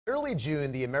Early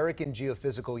June, the American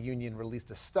Geophysical Union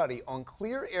released a study on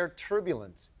clear air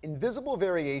turbulence, invisible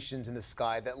variations in the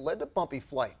sky that led to bumpy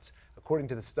flights. According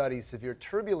to the study, severe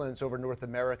turbulence over North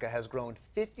America has grown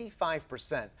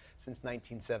 55% since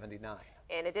 1979.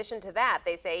 In addition to that,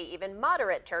 they say even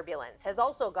moderate turbulence has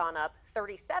also gone up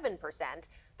 37%.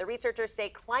 The researchers say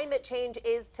climate change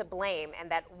is to blame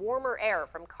and that warmer air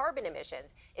from carbon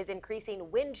emissions is increasing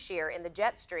wind shear in the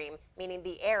jet stream, meaning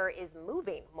the air is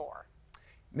moving more.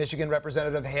 Michigan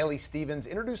Representative Haley Stevens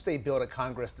introduced a bill to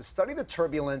Congress to study the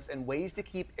turbulence and ways to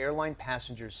keep airline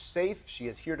passengers safe. She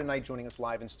is here tonight joining us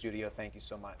live in studio. Thank you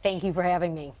so much. Thank you for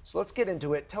having me. So let's get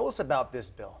into it. Tell us about this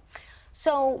bill.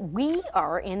 So we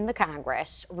are in the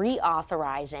Congress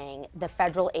reauthorizing the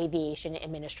Federal Aviation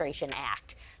Administration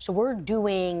Act. So we're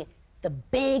doing the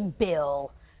big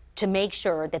bill to make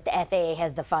sure that the FAA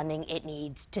has the funding it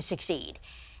needs to succeed.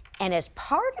 And as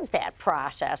part of that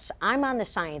process, I'm on the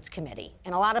Science Committee.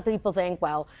 And a lot of people think,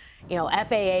 well,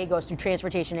 FAA goes through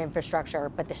transportation infrastructure,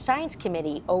 but the Science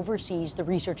Committee oversees the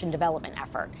research and development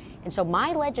effort. And so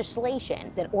my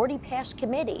legislation that already passed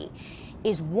committee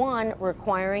is one,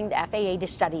 requiring the FAA to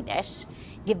study this,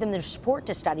 give them the support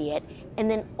to study it,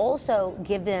 and then also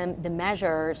give them the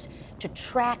measures to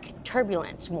track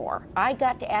turbulence more. I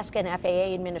got to ask an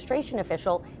FAA administration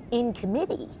official in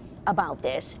committee about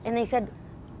this, and they said,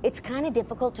 it's kind of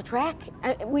difficult to track.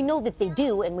 We know that they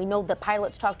do, and we know the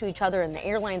pilots talk to each other and the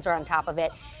airlines are on top of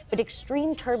it, but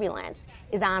extreme turbulence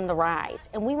is on the rise.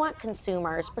 And we want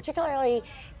consumers, particularly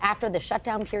after the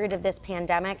shutdown period of this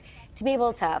pandemic, to be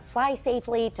able to fly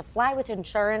safely, to fly with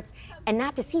insurance, and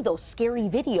not to see those scary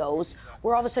videos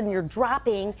where all of a sudden you're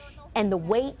dropping and the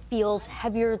weight feels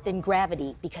heavier than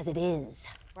gravity, because it is.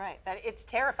 Right, it's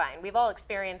terrifying. We've all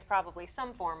experienced probably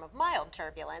some form of mild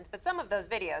turbulence, but some of those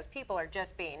videos, people are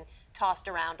just being tossed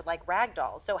around like rag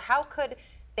dolls. So how could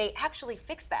they actually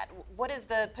fix that? What is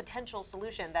the potential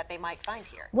solution that they might find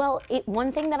here? Well,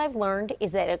 one thing that I've learned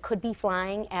is that it could be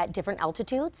flying at different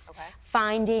altitudes,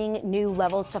 finding new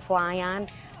levels to fly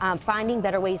on, finding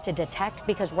better ways to detect,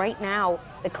 because right now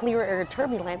the clear air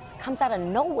turbulence comes out of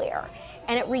nowhere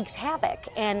and it wreaks havoc.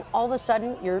 And all of a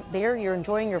sudden you're there, you're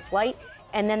enjoying your flight,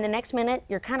 and then the next minute,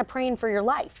 you're kind of praying for your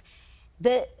life.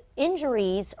 The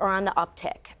injuries are on the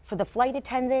uptick. For the flight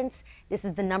attendants, this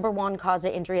is the #1 cause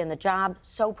of injury on the job.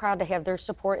 So proud to have their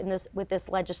support in with this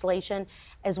legislation,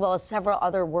 as well as several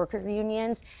other worker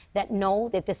unions that know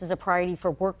that this is a priority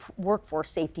for workforce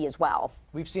safety as well.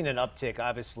 We've seen an uptick,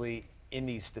 obviously, in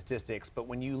these statistics, but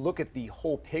when you look at the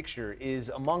whole picture, is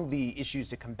among the issues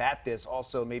to combat this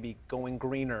also maybe going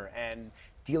greener and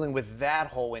dealing with that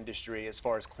whole industry as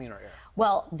far as cleaner air?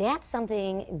 Well, that's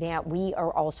something that we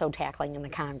are also tackling in the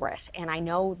Congress, and I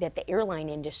know that the airline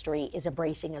industry is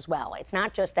embracing as well. It's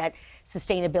not just that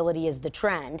sustainability is the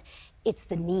trend, it's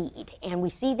the need. And we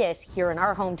see this here in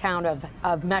our hometown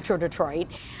of Metro Detroit,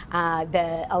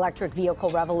 the electric vehicle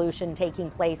revolution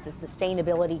taking place, the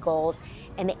sustainability goals,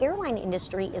 and the airline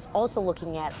industry is also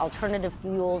looking at alternative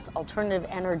fuels, alternative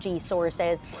energy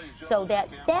sources, so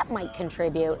that might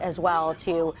contribute as well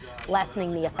to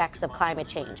lessening the effects of climate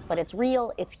change. But it's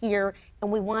real, it's here,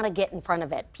 and we want to get in front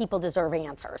of it. People deserve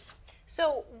answers.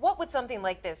 So what would something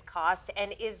like this cost,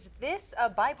 and is this a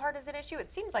bipartisan issue? It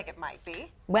seems like it might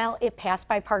be. Well, it passed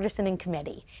bipartisan in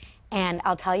committee. And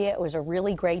I'll tell you, it was a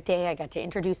really great day. I got to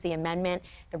introduce the amendment.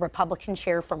 The Republican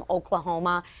chair from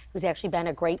Oklahoma, who's actually been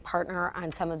a great partner on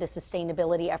some of the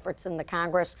sustainability efforts in the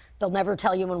Congress. They'll never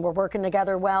tell you when we're working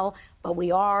together well, but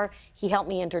we are. He helped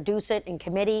me introduce it in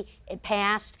committee. It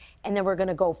passed, and then we're going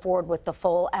to go forward with the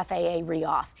full FAA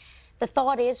reauth. The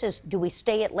thought is do we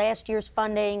stay at last year's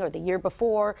funding or the year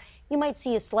before? You might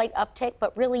see a slight uptick,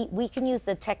 but really we can use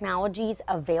the technologies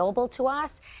available to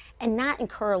us and not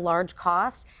incur a large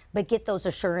cost, but get those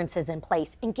assurances in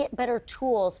place and get better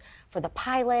tools for the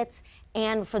pilots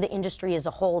and for the industry as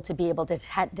a whole to be able to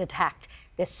detect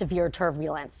this severe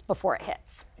turbulence before it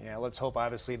hits. Yeah, let's hope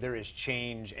obviously there is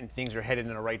change and things are headed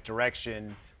in the right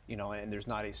direction, and there's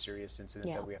not a serious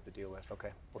incident that we have to deal with.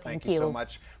 Okay. Well, thank you so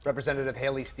much. Representative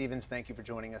Haley Stevens, thank you for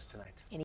joining us tonight.